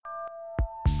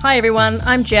Hi, everyone.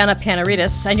 I'm Jana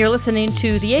Panaritis, and you're listening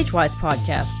to the AgeWise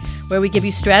podcast, where we give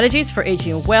you strategies for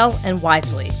aging well and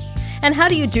wisely. And how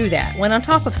do you do that when on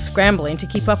top of scrambling to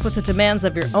keep up with the demands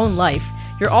of your own life,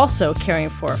 you're also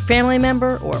caring for a family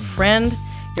member or a friend,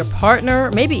 your partner,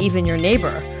 maybe even your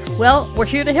neighbor? Well, we're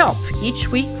here to help. Each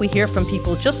week, we hear from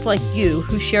people just like you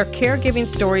who share caregiving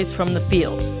stories from the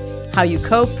field, how you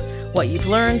cope, what you've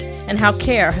learned, and how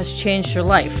care has changed your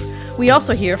life. We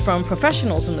also hear from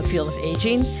professionals in the field of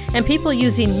aging and people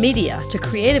using media to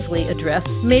creatively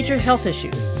address major health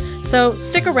issues. So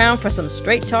stick around for some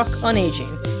straight talk on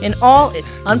aging in all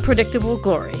its unpredictable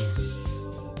glory.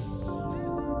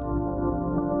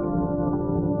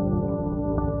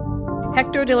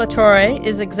 Hector De La Torre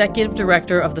is Executive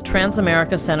Director of the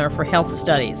Transamerica Center for Health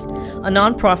Studies, a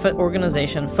nonprofit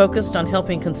organization focused on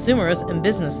helping consumers and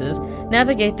businesses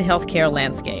navigate the healthcare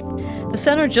landscape. The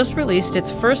center just released its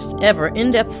first ever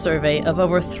in-depth survey of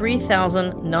over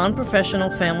 3,000 non-professional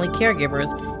family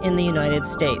caregivers in the United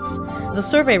States. The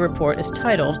survey report is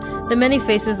titled The Many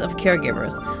Faces of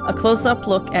Caregivers, a close-up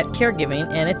look at caregiving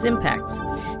and its impacts.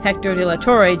 Hector De La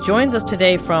Torre joins us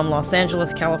today from Los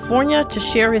Angeles, California, to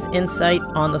share his insight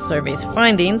on the survey's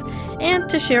findings and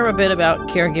to share a bit about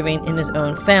caregiving in his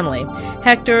own family.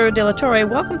 Hector De La Torre,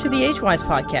 welcome to the AgeWise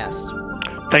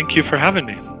podcast. Thank you for having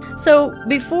me. So,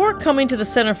 before coming to the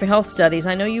Center for Health Studies,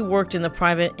 I know you worked in the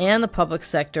private and the public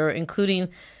sector, including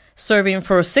serving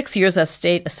for 6 years as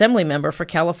state assembly member for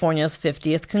California's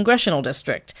 50th Congressional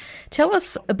District. Tell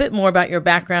us a bit more about your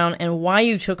background and why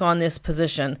you took on this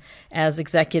position as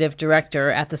executive director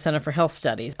at the Center for Health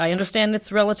Studies. I understand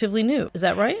it's relatively new. Is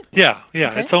that right? Yeah.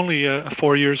 Okay. It's only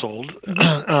 4 years old,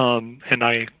 and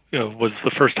I was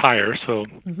the first hire, so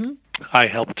I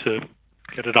helped to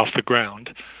get it off the ground.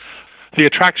 The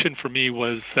attraction for me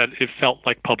was that it felt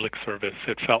like public service.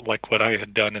 It felt like what I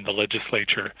had done in the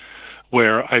legislature,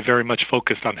 where I very much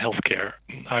focused on healthcare.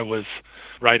 I was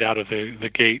right out of the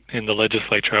gate in the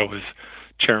legislature. I was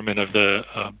chairman of the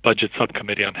Budget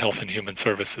Subcommittee on Health and Human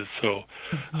Services. So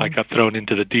I got thrown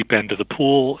into the deep end of the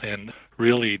pool and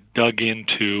really dug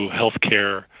into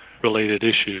healthcare-related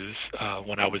issues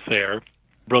when I was there.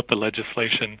 Wrote the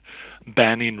legislation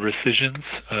banning rescissions,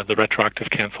 the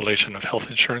retroactive cancellation of health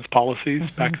insurance policies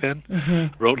back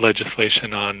then. Wrote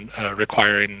legislation on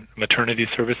requiring maternity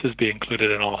services be included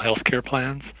in all health care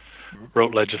plans.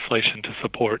 Wrote legislation to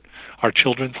support our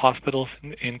children's hospitals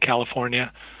in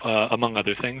California, among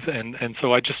other things. And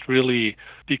so I just really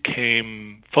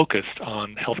became focused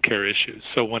on healthcare issues.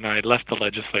 So when I left the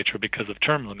legislature because of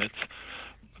term limits,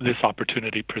 this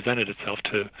opportunity presented itself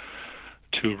to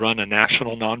run a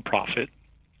national nonprofit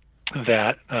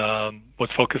that was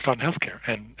focused on healthcare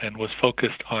and was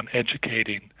focused on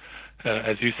educating,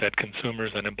 as you said,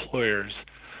 consumers and employers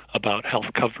about health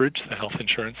coverage, the health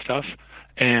insurance stuff,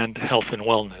 and health and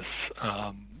wellness,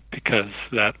 because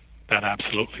that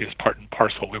absolutely is part and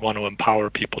parcel. We want to empower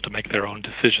people to make their own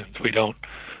decisions.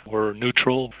 We're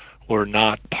neutral, we're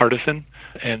not partisan,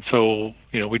 and so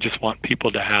we just want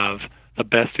people to have the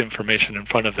best information in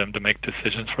front of them to make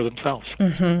decisions for themselves.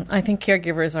 I think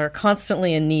caregivers are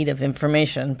constantly in need of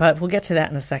information, but we'll get to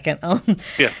that in a second.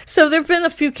 Yeah. So there have been a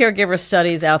few caregiver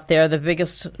studies out there. The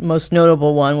biggest, most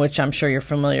notable one, which I'm sure you're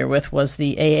familiar with, was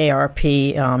the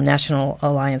AARP, National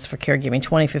Alliance for Caregiving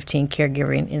 2015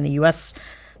 Caregiving in the U.S.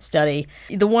 study.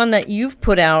 The one that you've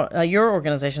put out, your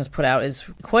organization's put out, is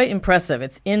quite impressive.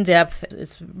 It's in-depth.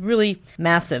 It's really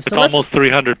massive. It's almost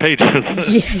 300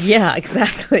 pages. Yeah,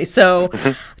 exactly. So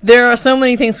there are so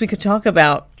many things we could talk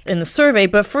about in the survey,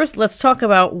 but first let's talk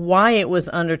about why it was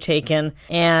undertaken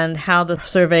and how the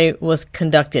survey was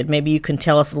conducted. Maybe you can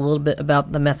tell us a little bit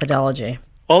about the methodology.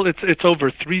 Well, it's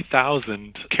over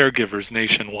 3,000 caregivers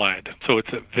nationwide, so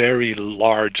it's a very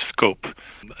large scope.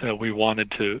 We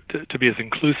wanted to be as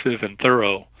inclusive and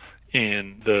thorough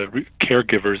in the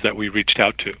caregivers that we reached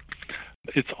out to.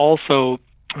 It's also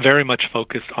very much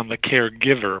focused on the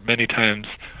caregiver. Many times,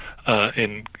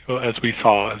 as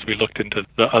we looked into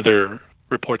the other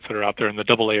reports that are out there, and the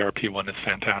AARP one is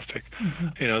fantastic.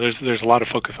 There's a lot of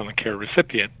focus on the care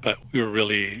recipient, but we were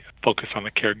really focused on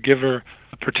the caregiver,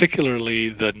 particularly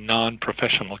the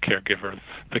non-professional caregiver,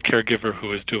 the caregiver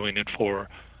who is doing it for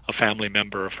a family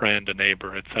member, a friend, a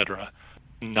neighbor, etc.,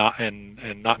 not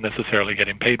necessarily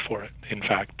getting paid for it. In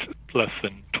fact, less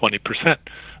than 20%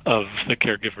 of the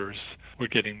caregivers were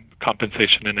getting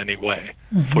compensation in any way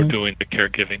for doing the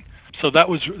caregiving. So that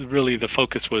was really the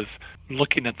focus, was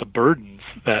looking at the burdens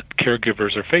that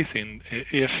caregivers are facing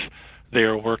if they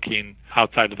are working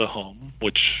outside of the home,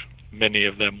 which many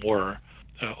of them were,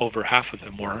 over half of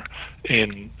them were,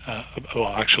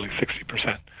 actually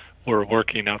 60% were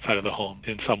working outside of the home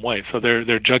in some way. So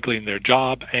they're juggling their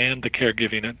job and the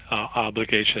caregiving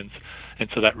obligations. And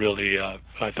so that really,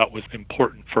 I thought, was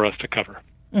important for us to cover.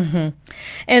 Mm-hmm.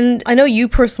 And I know you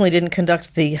personally didn't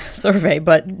conduct the survey,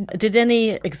 but did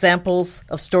any examples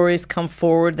of stories come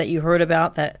forward that you heard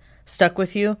about that stuck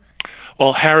with you?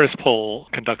 Well, Harris Poll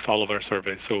conducts all of our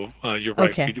surveys, so you're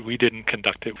right. Okay. We didn't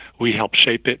conduct it. We help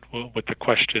shape it with the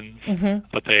questions,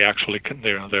 but they actually,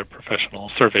 they're a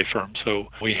professional survey firm, so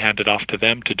we hand it off to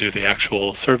them to do the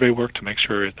actual survey work to make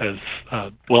sure it's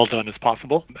as well done as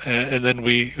possible, and then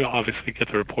we obviously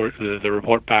get the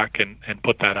report back and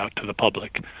put that out to the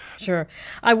public. Sure.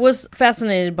 I was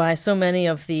fascinated by so many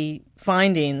of the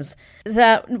findings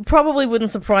that probably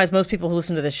wouldn't surprise most people who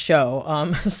listen to this show.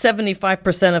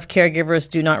 75% of caregivers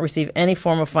do not receive any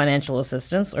form of financial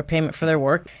assistance or payment for their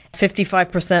work.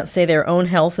 55% say their own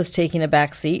health is taking a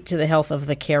back seat to the health of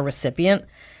the care recipient.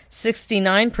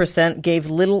 69% gave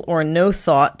little or no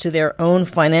thought to their own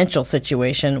financial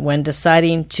situation when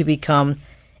deciding to become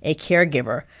a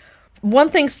caregiver.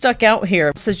 One thing stuck out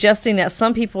here, suggesting that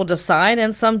some people decide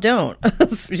and some don't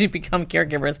to become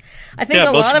caregivers. I think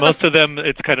most of them,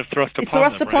 it's kind of thrust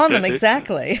upon them.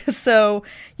 Exactly. So,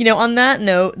 on that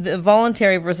note, the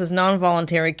voluntary versus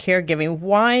non-voluntary caregiving,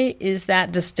 why is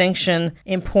that distinction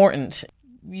important?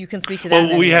 You can speak to that.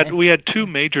 Well, we had two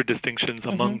major distinctions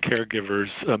among caregivers,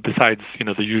 besides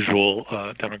the usual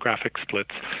demographic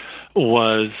splits.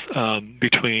 Was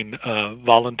between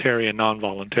voluntary and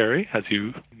non-voluntary, as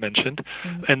you mentioned.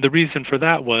 And the reason for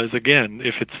that was, again,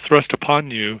 if it's thrust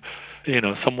upon you,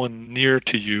 someone near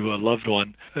to you, a loved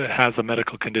one, has a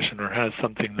medical condition or has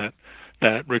something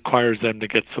that requires them to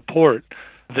get support,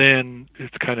 then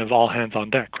it's kind of all hands on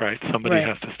deck, right? Somebody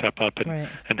has to step up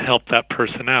and help that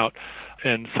person out.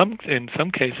 And in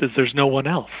some cases, there's no one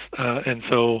else. And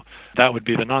so that would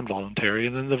be the non-voluntary.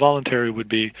 And then the voluntary would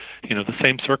be, the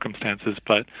same circumstances,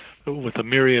 but with a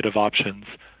myriad of options.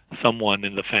 Someone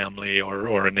in the family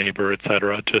or a neighbor, et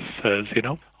cetera, just says,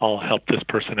 I'll help this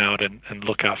person out and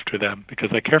look after them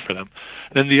because I care for them.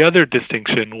 Then the other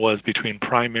distinction was between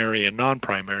primary and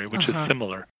non-primary, which is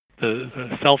similar.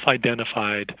 The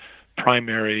self-identified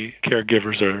primary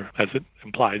caregivers are, as it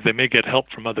implies, they may get help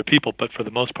from other people, but for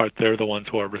the most part, they're the ones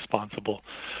who are responsible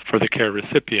for the care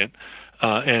recipient.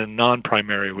 And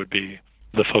non-primary would be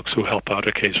the folks who help out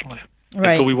occasionally.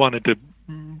 Right. And so we wanted to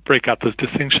break out those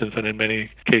distinctions, and in many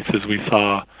cases we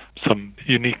saw some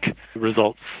unique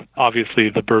results. Obviously,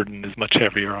 the burden is much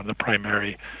heavier on the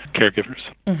primary caregivers.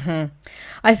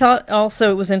 I thought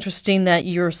also it was interesting that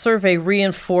your survey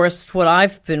reinforced what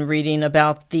I've been reading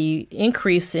about the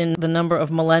increase in the number of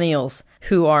millennials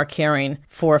who are caring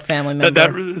for a family member.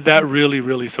 That really,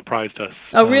 really surprised us.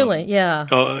 Oh, really? Yeah.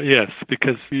 Yes,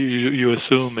 because you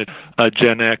assume it's a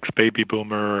Gen X, baby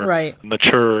boomer,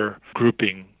 mature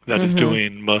grouping that is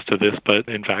doing most of this, but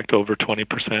in fact over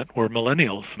 20% were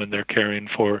millennials, and they're caring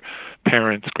for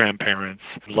parents, grandparents,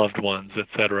 loved ones,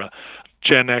 etc.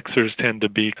 Gen Xers tend to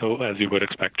be, as you would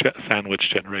expect, sandwich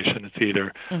generation. It's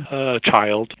either a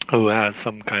child who has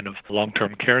some kind of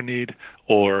long-term care need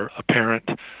or a parent.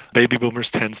 Baby boomers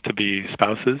tends to be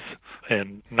spouses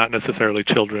and not necessarily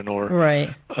children or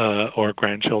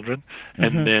grandchildren.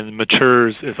 And then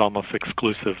matures is almost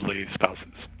exclusively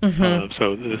spouses.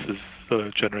 So this is a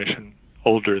generation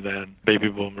older than baby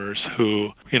boomers who,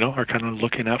 are kind of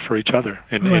looking out for each other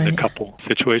in a couple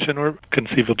situation or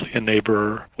conceivably a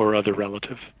neighbor or other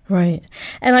relative. Right.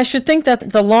 And I should think that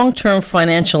the long-term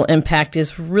financial impact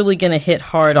is really going to hit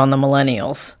hard on the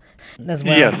millennials as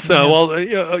well. Yes.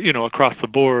 Across the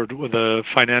board, the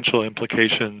financial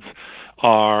implications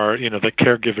are, the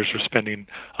caregivers are spending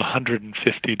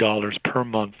 $150 per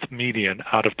month median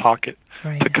out of pocket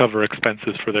to cover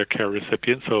expenses for their care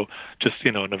recipient. So just,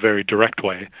 in a very direct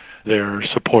way, they're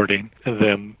supporting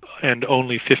them. And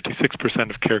only 56%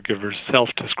 of caregivers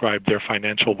self-describe their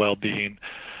financial well-being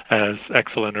as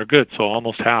excellent or good. So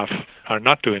almost half are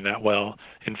not doing that well.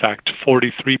 In fact,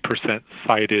 43%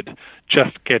 cited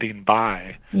just getting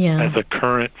by as a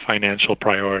current financial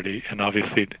priority. And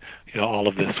obviously, all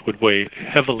of this would weigh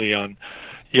heavily on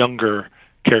younger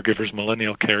caregivers,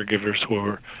 millennial caregivers who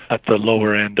are at the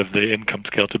lower end of the income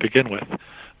scale to begin with.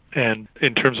 And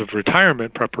in terms of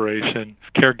retirement preparation,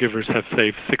 caregivers have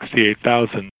saved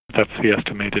 $68,000. That's the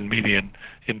estimated median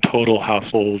in total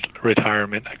household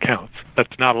retirement accounts.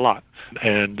 That's not a lot.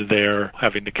 And they're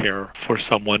having to care for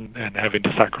someone and having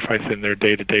to sacrifice in their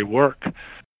day-to-day work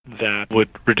that would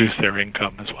reduce their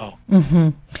income as well.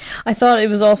 I thought it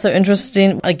was also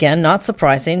interesting, again, not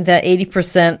surprising, that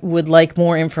 80% would like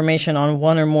more information on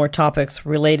one or more topics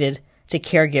related to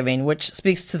caregiving, which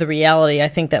speaks to the reality, I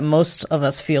think, that most of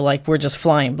us feel like we're just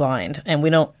flying blind and we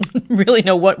don't really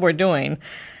know what we're doing.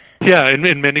 Yeah,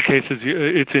 in many cases,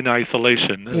 it's in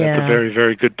isolation. Yeah. That's a very,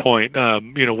 very good point.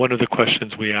 One of the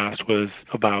questions we asked was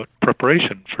about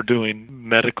preparation for doing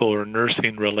medical or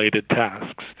nursing-related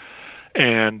tasks.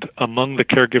 And among the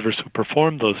caregivers who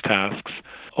perform those tasks,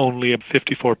 only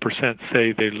 54%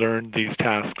 say they learned these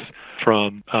tasks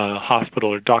from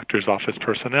hospital or doctor's office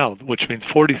personnel, which means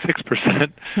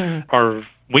 46% are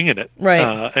winging it.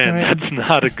 Right. That's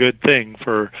not a good thing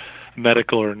for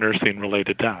medical or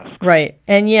nursing-related tasks. Right.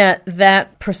 And yet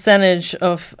that percentage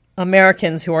of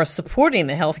Americans who are supporting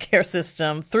the healthcare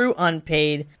system through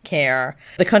unpaid care,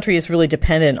 the country is really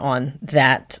dependent on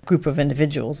that group of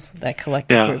individuals, that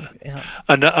collective group. Yeah.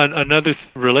 Another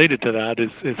related to that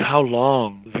is how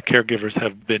long the caregivers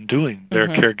have been doing their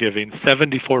caregiving.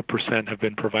 74% have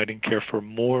been providing care for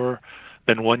more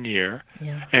than 1 year,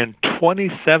 and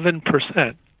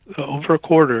 27%, over a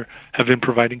quarter, have been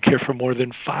providing care for more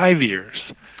than 5 years.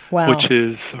 Wow. Which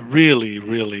is really,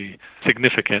 really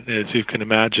significant, as you can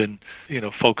imagine.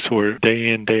 Folks who are day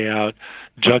in, day out,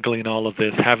 juggling all of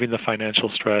this, having the financial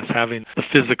stress, having the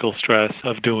physical stress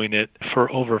of doing it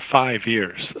for over 5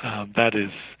 years. That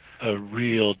is a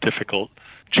real difficult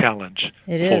challenge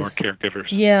for caregivers.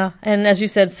 Yeah, and as you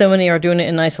said, so many are doing it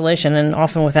in isolation and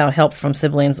often without help from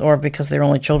siblings or because they're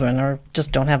only children or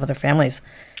just don't have other family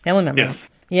members. Yes.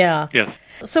 Yeah. Yes.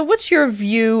 So what's your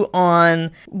view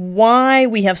on why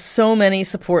we have so many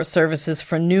support services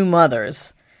for new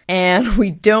mothers and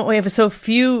we have so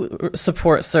few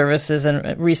support services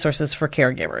and resources for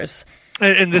caregivers?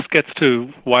 And this gets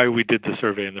to why we did the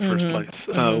survey in the first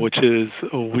place, which is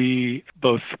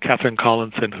both Catherine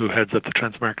Collinson, who heads up the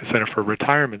Transamerica Center for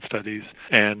Retirement Studies,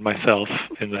 and myself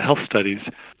in the health studies,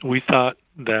 we thought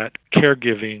that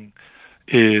caregiving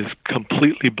is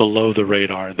completely below the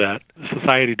radar, that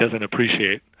society doesn't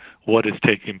appreciate what is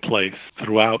taking place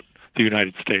throughout the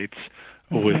United States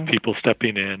with people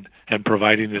stepping in and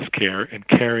providing this care and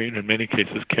carrying, in many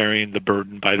cases, carrying the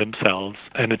burden by themselves.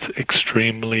 And it's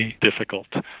extremely difficult.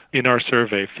 In our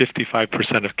survey,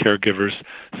 55% of caregivers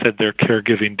said their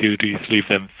caregiving duties leave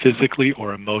them physically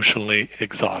or emotionally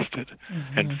exhausted.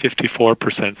 And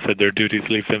 54% said their duties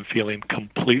leave them feeling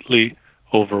completely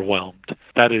overwhelmed.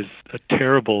 That is a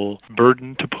terrible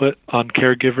burden to put on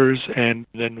caregivers, and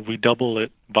then we double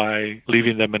it by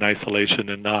leaving them in isolation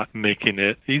and not making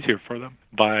it easier for them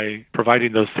by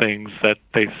providing those things that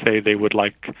they say they would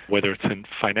like, whether it's in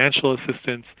financial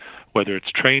assistance, whether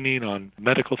it's training on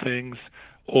medical things,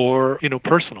 or,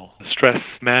 personal stress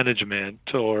management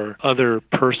or other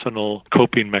personal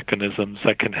coping mechanisms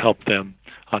that can help them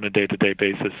on a day-to-day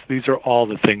basis. These are all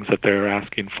the things that they're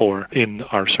asking for in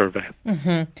our survey.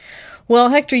 Well,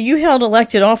 Hector, you held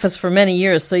elected office for many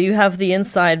years, so you have the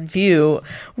inside view.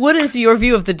 What is your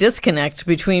view of the disconnect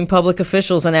between public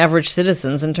officials and average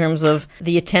citizens in terms of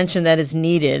the attention that is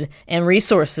needed and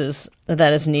resources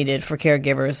that is needed for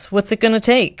caregivers? What's it going to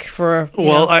take for...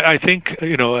 I think,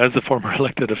 as a former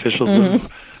elected official,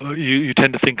 you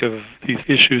tend to think of these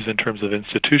issues in terms of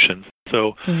institutions.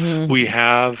 So we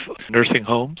have nursing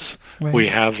homes, we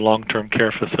have long-term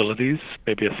care facilities,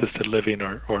 maybe assisted living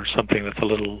or something that's a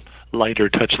little lighter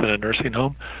touch than a nursing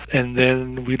home, and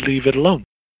then we leave it alone.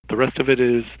 The rest of it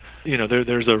is,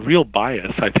 there's a real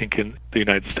bias, I think, in the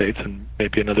United States and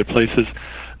maybe in other places,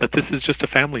 that this is just a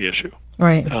family issue.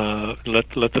 Right. Let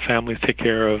the families take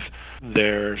care of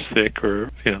their sick or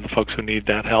the folks who need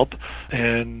that help,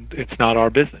 and it's not our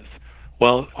business.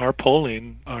 Well, our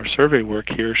polling, our survey work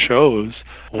here shows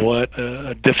what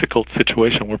a difficult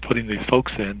situation we're putting these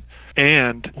folks in.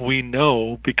 And we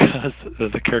know, because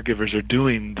the caregivers are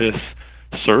doing this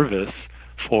service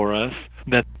for us,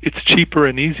 that it's cheaper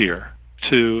and easier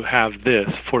to have this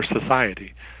for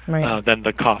society than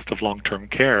the cost of long-term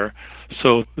care.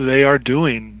 So they are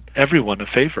doing everyone a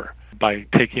favor by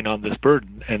taking on this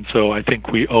burden. And so I think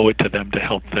we owe it to them to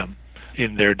help them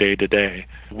in their day-to-day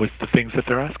with the things that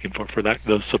they're asking for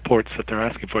those supports that they're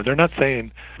asking for. They're not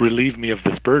saying, relieve me of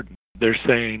this burden. They're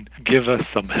saying, give us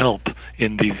some help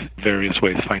in these various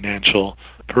ways, financial,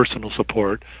 personal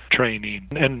support, training,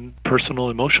 and personal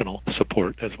emotional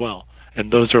support as well.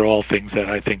 And those are all things that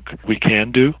I think we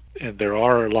can do. And there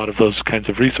are a lot of those kinds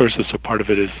of resources. So part of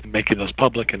it is making those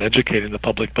public and educating the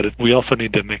public. But we also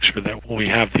need to make sure that we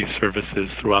have these services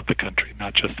throughout the country,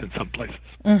 not just in some places.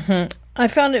 I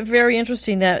found it very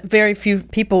interesting that very few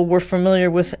people were familiar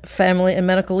with Family and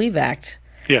Medical Leave Act.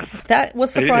 Yes. That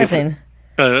was surprising.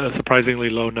 a surprisingly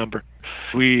low number.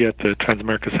 We at the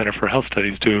Transamerica Center for Health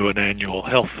Studies do an annual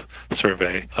health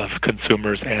survey of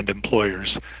consumers and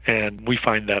employers, and we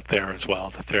find that there as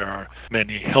well, that there are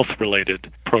many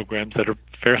health-related programs that are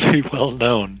fairly well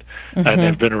known and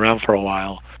have been around for a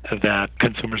while that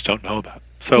consumers don't know about.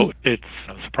 So it's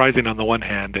surprising on the one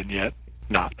hand, and yet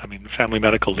not. I mean, the Family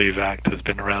Medical Leave Act has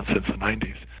been around since the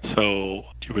 90s, so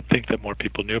you would think that more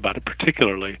people knew about it,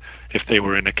 particularly if they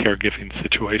were in a caregiving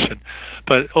situation.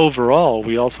 But overall,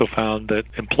 we also found that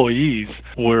employees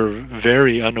were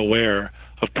very unaware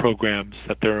of programs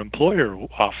that their employer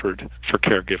offered for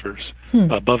caregivers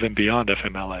above and beyond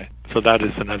FMLA. So that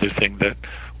is another thing that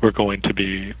we're going to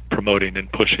be promoting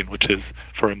and pushing, which is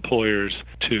for employers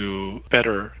to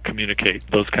better communicate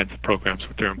those kinds of programs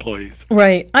with their employees.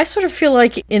 Right. I sort of feel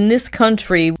like in this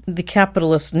country, the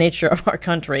capitalist nature of our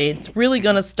country, it's really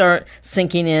going to start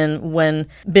sinking in when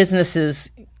businesses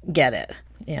get it.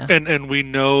 Yeah. And we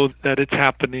know that it's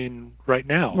happening right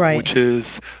now, which is,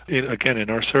 again, in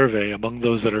our survey, among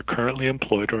those that are currently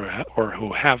employed or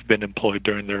who have been employed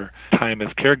during their time as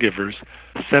caregivers,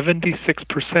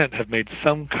 76% have made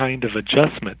some kind of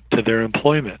adjustment to their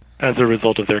employment as a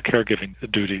result of their caregiving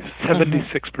duties.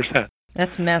 76%.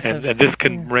 That's massive. And this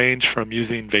can range from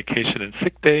using vacation and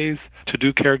sick days to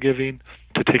do caregiving,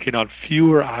 to taking on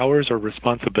fewer hours or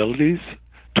responsibilities.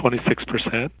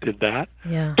 26% did that,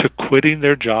 to quitting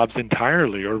their jobs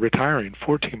entirely or retiring,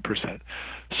 14%.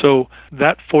 So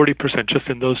that 40%, just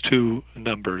in those two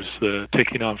numbers,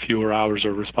 taking on fewer hours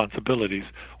or responsibilities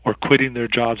or quitting their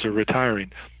jobs or retiring,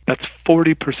 that's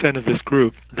 40% of this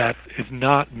group that is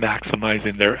not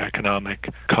maximizing their economic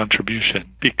contribution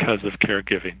because of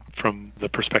caregiving from the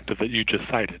perspective that you just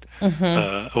cited,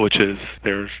 which is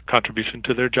their contribution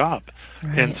to their job.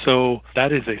 Right. And so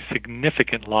that is a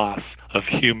significant loss of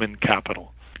human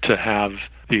capital to have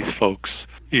these folks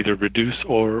either reduce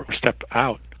or step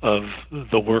out of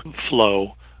the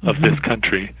workflow of this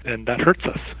country, and that hurts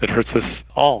us. It hurts us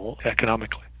all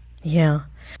economically. Yeah.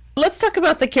 Let's talk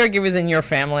about the caregivers in your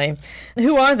family.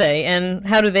 Who are they, and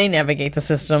how do they navigate the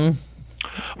system?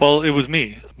 Well, it was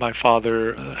me. My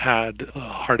father had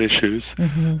heart issues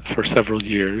for several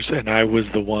years, and I was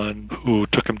the one who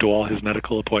took him to all his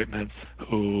medical appointments,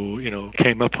 who,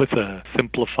 came up with a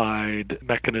simplified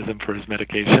mechanism for his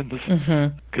medications,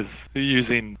 because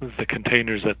using the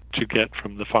containers that you get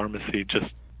from the pharmacy,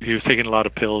 he was taking a lot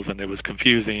of pills, and it was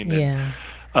confusing.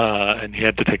 And he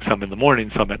had to take some in the morning,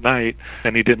 some at night,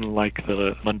 and he didn't like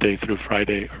the Monday through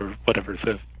Friday or whatever,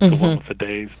 the one with the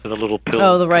days, the little pills.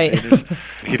 Oh, right.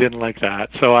 He didn't like that.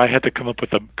 So I had to come up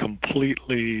with a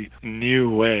completely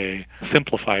new way,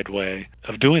 simplified way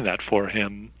of doing that for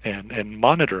him and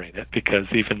monitoring it, because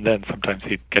even then sometimes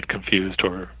he'd get confused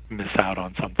or miss out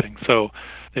on something. So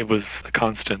it was a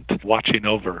constant watching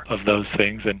over of those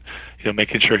things and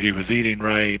making sure he was eating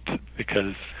right,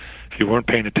 because if he weren't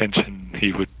paying attention,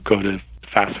 he would go to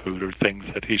fast food or things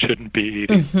that he shouldn't be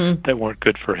eating that weren't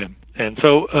good for him. And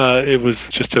so it was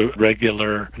just a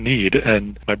regular need.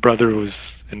 And my brother was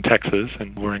in Texas,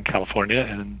 and we're in California,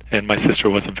 and my sister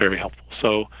wasn't very helpful.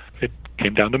 So it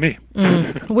came down to me.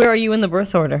 Where are you in the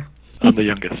birth order? I'm the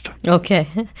youngest. Okay.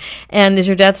 And is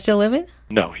your dad still living?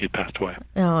 No, he passed away.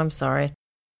 Oh, I'm sorry.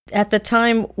 At the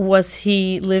time, was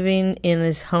he living in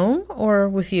his home or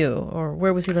with you? Or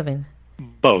where was he living?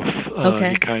 Both.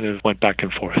 He kind of went back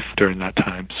and forth during that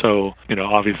time. So,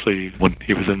 obviously when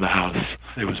he was in the house,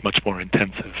 it was much more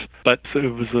intensive. But it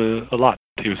was a lot.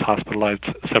 He was hospitalized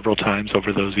several times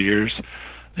over those years.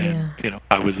 And,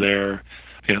 I was there,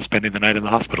 spending the night in the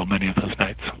hospital many of those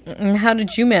nights. And how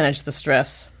did you manage the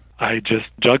stress? I just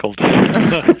juggled.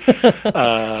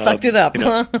 Sucked it up.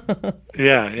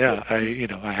 Yeah.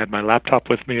 I had my laptop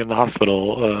with me in the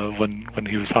hospital when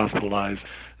he was hospitalized.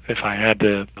 If I had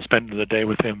to spend the day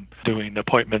with him doing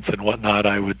appointments and whatnot,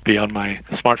 I would be on my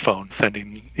smartphone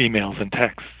sending emails and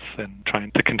texts and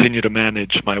trying to continue to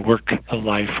manage my work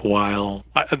life while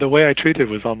the way I treated it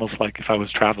was almost like if I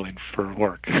was traveling for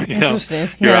work. Interesting.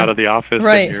 You're out of the office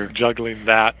right. and you're juggling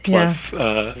that plus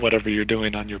whatever you're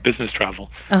doing on your business travel.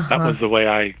 That was the way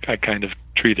I kind of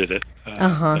treated it.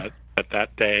 That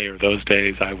day or those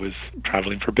days I was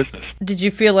traveling for business. Did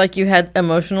you feel like you had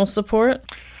emotional support?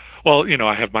 Well,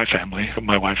 I have my family,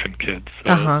 my wife and kids.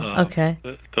 So, okay.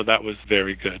 So that was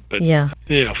very good. But,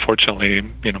 fortunately,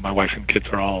 my wife and kids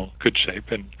are all good shape.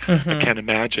 And I can't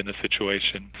imagine a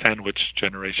situation, sandwich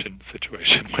generation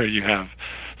situation, where you have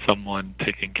someone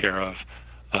taking care of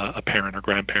a parent or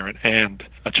grandparent and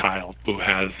a child who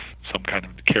has some kind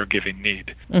of caregiving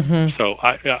need. So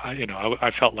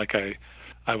I felt like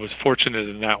I was fortunate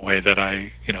in that way that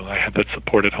I had that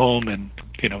support at home, and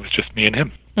it was just me and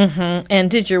him. Mm-hmm.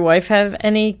 And did your wife have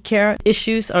any care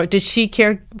issues, or did she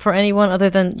care for anyone other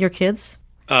than your kids?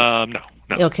 No.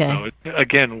 Okay. No.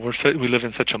 Again, we live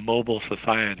in such a mobile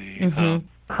society. Mm-hmm.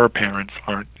 Her parents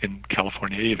aren't in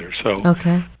California either, so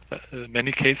okay. In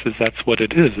many cases that's what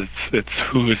it is. It's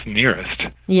who is nearest.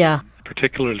 Yeah.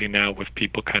 Particularly now with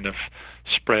people kind of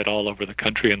spread all over the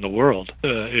country and the world,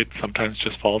 it sometimes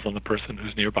just falls on the person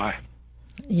who's nearby.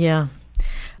 Yeah.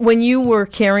 When you were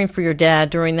caring for your dad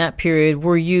during that period,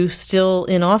 were you still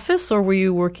in office or were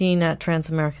you working at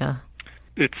Transamerica?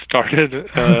 It started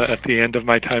at the end of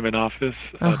my time in office,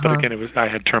 but again, I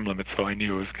had term limits, so I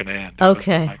knew it was going to end.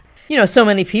 Okay. So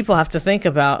many people have to think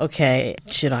about, okay,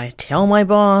 should I tell my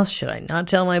boss? Should I not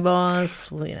tell my boss?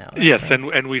 Well, yes,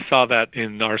 and we saw that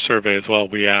in our survey as well.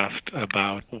 We asked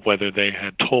about whether they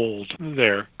had told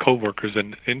their coworkers,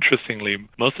 and interestingly,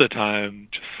 most of the time,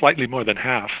 just slightly more than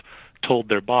half told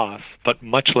their boss, but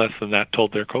much less than that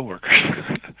told their coworkers.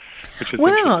 Which is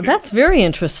wow, that's very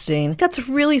interesting. That's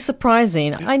really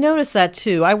surprising. I noticed that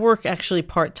too. I work actually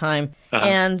part-time,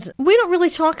 and we don't really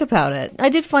talk about it. I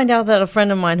did find out that a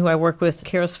friend of mine who I work with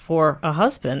cares for a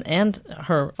husband and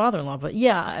her father-in-law, but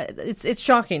yeah, it's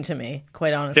shocking to me,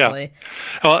 quite honestly.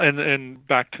 Yeah. Well, and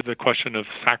back to the question of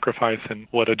sacrifice and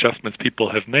what adjustments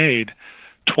people have made,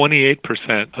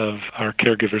 28% of our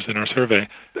caregivers in our survey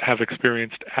have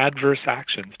experienced adverse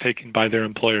actions taken by their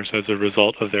employers as a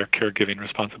result of their caregiving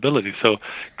responsibility. So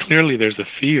clearly there's a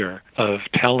fear of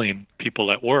telling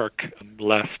people at work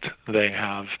lest they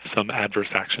have some adverse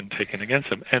action taken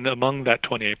against them. And among that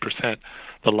 28%,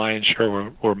 the lion's share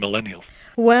were millennials.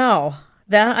 Wow.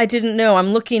 That I didn't know.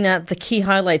 I'm looking at the key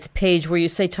highlights page where you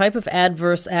say type of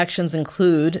adverse actions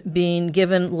include being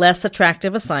given less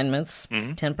attractive assignments,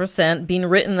 10%, being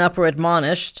written up or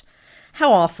admonished.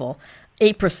 How awful.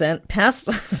 8% passed,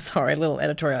 sorry, a little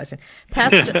editorializing,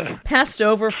 passed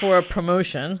over for a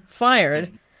promotion,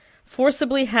 fired,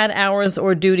 forcibly had hours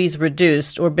or duties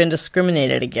reduced or been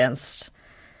discriminated against.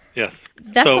 Yes.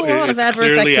 That's a lot of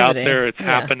adverse activity. It's clearly out there. It's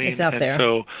happening. It's out there.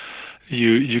 So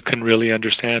you can really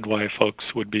understand why folks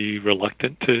would be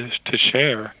reluctant to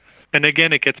share. And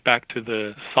again, it gets back to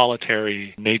the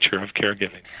solitary nature of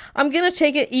caregiving. I'm going to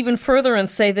take it even further and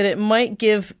say that it might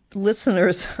give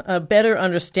listeners a better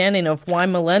understanding of why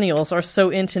millennials are so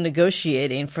into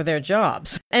negotiating for their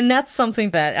jobs. And that's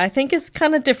something that I think is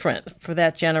kind of different for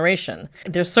that generation.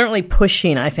 They're certainly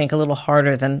pushing, I think, a little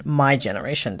harder than my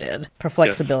generation did for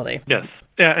flexibility. Yes.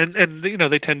 Yeah, and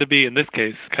they tend to be, in this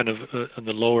case, kind of on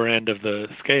the lower end of the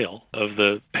scale, of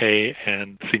the pay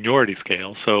and seniority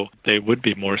scale, so they would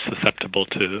be more susceptible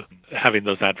to having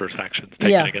those adverse actions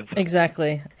taken against them.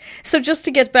 Exactly. So just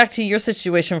to get back to your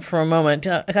situation for a moment,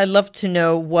 I'd love to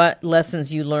know what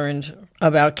lessons you learned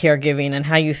about caregiving and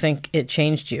how you think it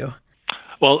changed you.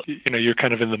 Well, you're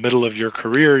kind of in the middle of your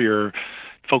career, you're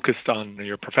focused on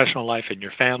your professional life and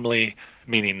your family,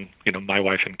 meaning, my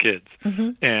wife and kids,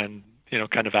 and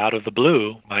kind of out of the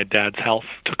blue, my dad's health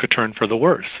took a turn for the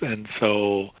worse. And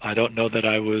so I don't know that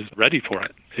I was ready for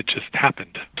it. It just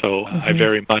happened. So I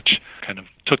very much kind of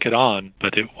took it on,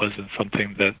 but it wasn't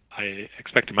something that I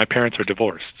expected. My parents are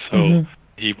divorced, so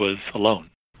he was alone.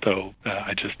 So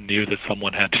I just knew that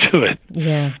someone had to do it.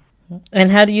 Yeah.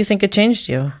 And how do you think it changed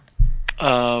you?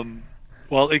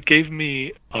 Well, it gave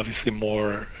me obviously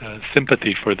more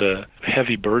sympathy for the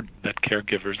heavy burden that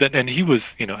caregivers, and he was,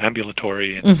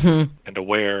 ambulatory and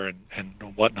aware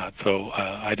and whatnot, so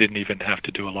I didn't even have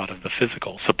to do a lot of the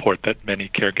physical support that many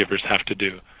caregivers have to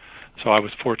do. So I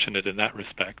was fortunate in that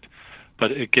respect.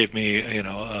 But it gave me,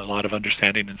 a lot of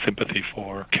understanding and sympathy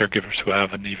for caregivers who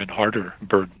have an even harder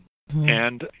burden.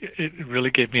 And it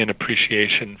really gave me an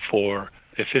appreciation for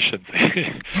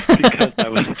efficiency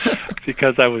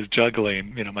because I was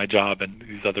juggling, my job and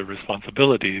these other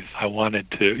responsibilities. I wanted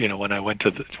to,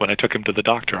 when I took him to the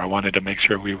doctor, I wanted to make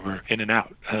sure we were in and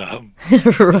out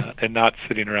and not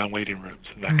sitting around waiting rooms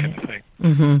and that kind of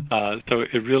thing. So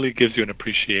it really gives you an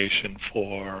appreciation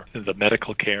for the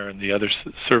medical care and the other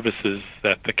services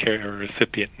that the care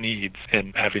recipient needs,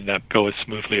 and having that go as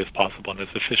smoothly as possible and as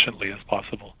efficiently as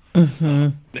possible.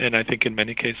 And I think in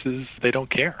many cases they don't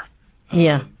care.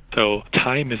 So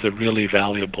time is a really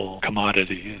valuable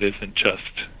commodity. It isn't just,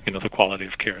 the quality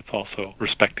of care. It's also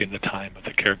respecting the time of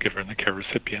the caregiver and the care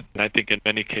recipient. And I think in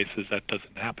many cases that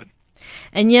doesn't happen.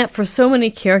 And yet for so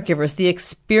many caregivers, the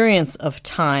experience of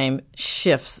time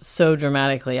shifts so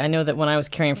dramatically. I know that when I was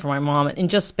caring for my mom and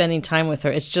just spending time with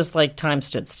her, it's just like time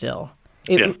stood still.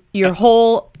 Your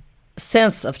whole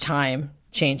sense of time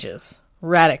changes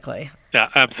radically. Yeah,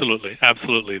 absolutely.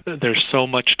 Absolutely. There's so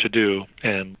much to do,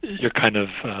 and you're kind of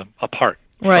apart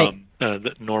from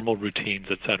the normal routines,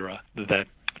 et cetera, that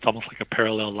It's almost like a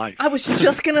parallel life. I was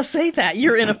just going to say that.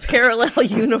 You're in a parallel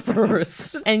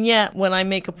universe. And yet, when I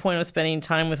make a point of spending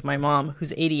time with my mom,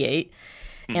 who's 88,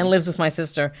 and lives with my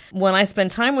sister, when I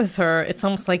spend time with her, it's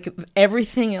almost like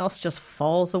everything else just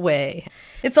falls away.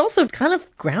 It's also kind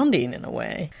of grounding in a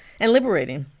way and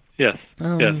liberating. Yes,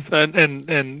 yes.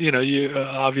 And you know, you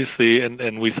obviously,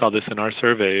 and we saw this in our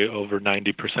survey, over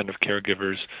 90% of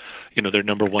caregivers, you know, their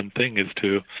number one thing is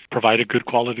to provide a good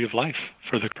quality of life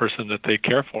for the person that they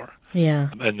care for. Yeah.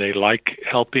 And they like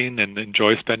helping and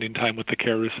enjoy spending time with the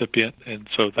care recipient. And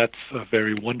so that's a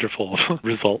very wonderful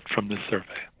result from this survey.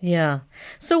 Yeah.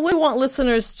 So what do you want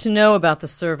listeners to know about the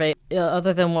survey,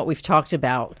 other than what we've talked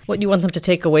about? What do you want them to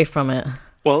take away from it?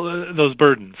 Well, those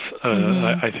burdens,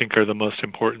 I think, are the most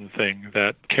important thing,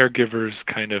 that caregivers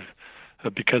kind of,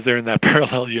 because they're in that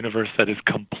parallel universe that is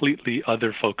completely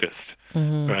other-focused,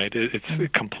 right? It's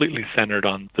completely centered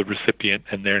on the recipient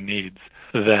and their needs,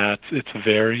 that it's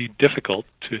very difficult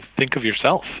to think of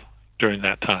yourself during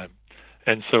that time.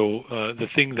 And so the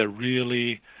thing that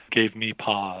really gave me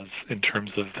pause in terms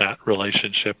of that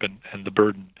relationship and the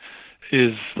burden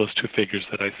is those two figures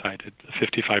that I cited, the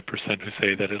 55% who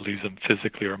say that it leaves them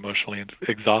physically or emotionally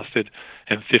exhausted,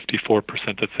 and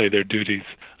 54% that say their duties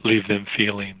leave them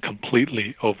feeling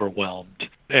completely overwhelmed.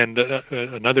 And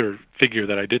another figure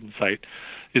that I didn't cite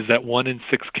is that 1 in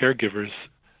 6 caregivers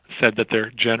said that their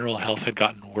general health had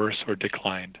gotten worse or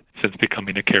declined since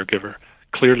becoming a caregiver.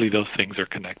 Clearly, those things are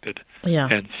connected. Yeah.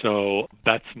 And so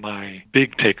that's my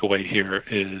big takeaway here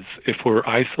is if we're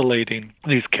isolating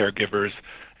these caregivers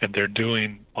and they're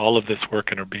doing all of this work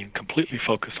and are being completely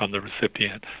focused on the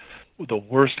recipient, the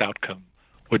worst outcome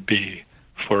would be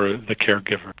for the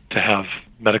caregiver to have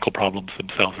medical problems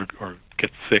themselves or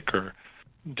get sick or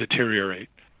deteriorate,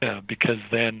 because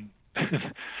then,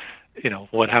 you know,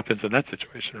 what happens in that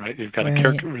situation, right? You've got a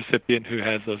care recipient who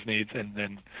has those needs, and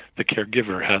then the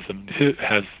caregiver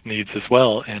has needs as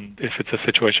well. And if it's a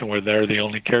situation where they're the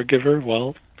only caregiver,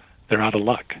 well, they're out of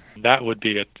luck. That would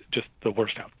be just the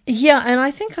worst outcome. Yeah, and I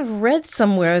think I've read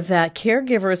somewhere that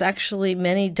caregivers actually,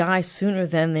 many die sooner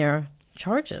than their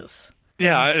charges.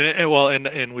 Yeah, well,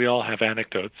 and we all have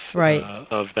anecdotes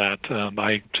of that.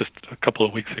 I just a couple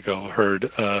of weeks ago heard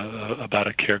about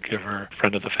a caregiver,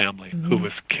 friend of the family, who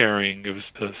was caring. It was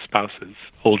the spouses,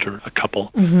 older, a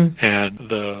couple, and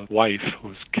the wife who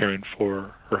was caring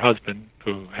for her husband,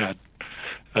 who had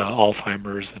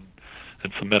Alzheimer's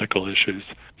and some medical issues.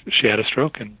 She had a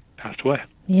stroke and passed away.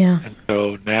 Yeah. And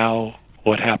so now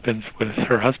what happens with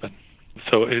her husband?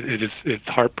 So it's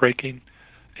heartbreaking.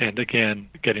 And again,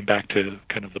 getting back to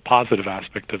kind of the positive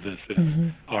aspect of this,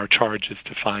 is our charge is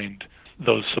to find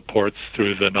those supports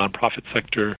through the nonprofit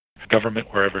sector,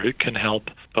 government, wherever it can help.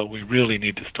 But we really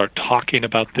need to start talking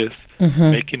about this,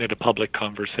 making it a public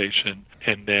conversation,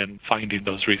 and then finding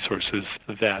those resources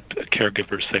that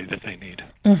caregivers say that they need.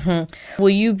 Will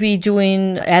you be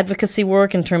doing advocacy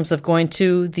work in terms of going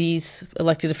to these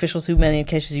elected officials who many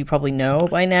cases you probably know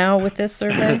by now with this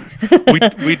survey?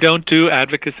 we don't do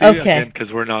advocacy, again,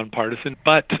 because we're nonpartisan,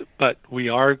 but we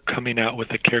are coming out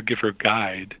with a caregiver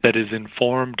guide that is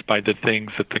informed by the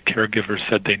things that the caregiver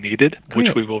said they needed,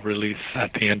 which we will release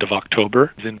at the end of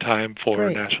October, in time for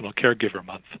National Caregiver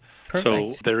Month.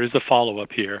 Perfect. So there is a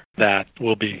follow-up here that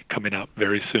will be coming out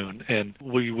very soon, and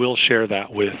we will share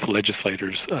that with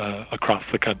legislators across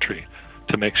the country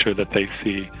to make sure that they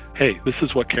see, hey, this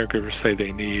is what caregivers say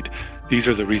they need. These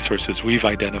are the resources we've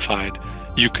identified.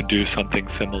 You can do something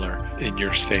similar in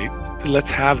your state.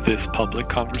 Let's have this public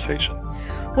conversation.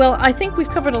 Well, I think we've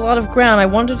covered a lot of ground. I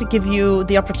wanted to give you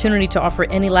the opportunity to offer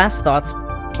any last thoughts.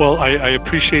 Well, I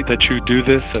appreciate that you do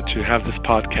this, that you have this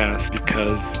podcast,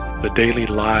 because the daily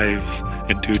lives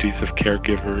and duties of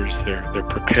caregivers, their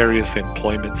precarious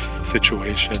employment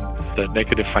situation, the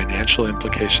negative financial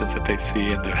implications that they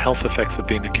see, and the health effects of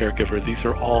being a caregiver, these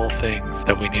are all things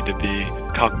that we need to be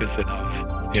cognizant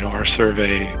of. You know, our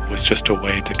survey was just a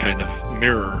way to kind of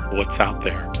mirror what's out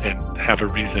there and have a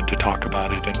reason to talk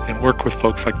about it and work with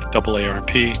folks like the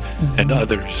AARP and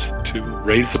others to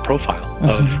raise the profile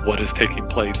of what is taking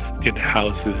place in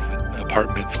houses and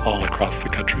apartments all across the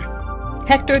country.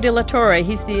 Hector De La Torre,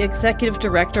 he's the Executive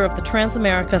Director of the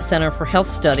Transamerica Center for Health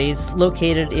Studies,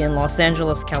 located in Los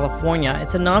Angeles, California.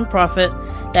 It's a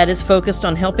nonprofit that is focused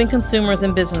on helping consumers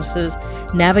and businesses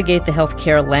navigate the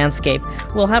healthcare landscape.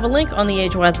 We'll have a link on the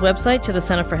AgeWise website to the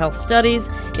Center for Health Studies.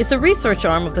 It's a research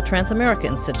arm of the Transamerica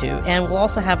Institute, and we'll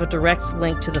also have a direct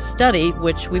link to the study,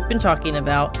 which we've been talking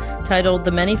about, titled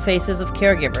The Many Faces of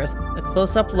Caregivers, a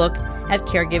close-up look at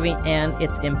caregiving and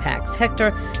its impacts.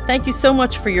 Hector, thank you so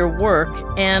much for your work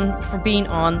and for being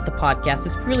on the podcast.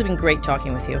 It's really been great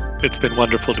talking with you. It's been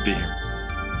wonderful to be here.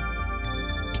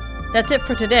 That's it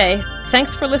for today.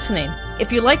 Thanks for listening.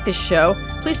 If you like this show,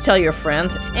 please tell your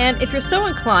friends. And if you're so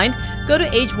inclined, go to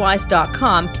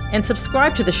agewise.com and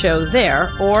subscribe to the show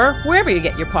there or wherever you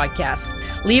get your podcasts.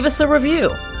 Leave us a review.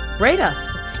 Rate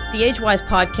us. The AgeWise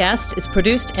podcast is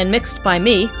produced and mixed by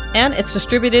me, and it's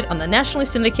distributed on the nationally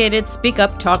syndicated Speak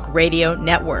Up Talk Radio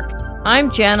Network.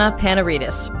 I'm Jana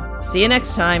Panaridis. See you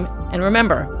next time. And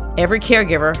remember, every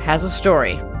caregiver has a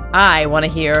story. I want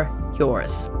to hear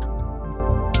yours.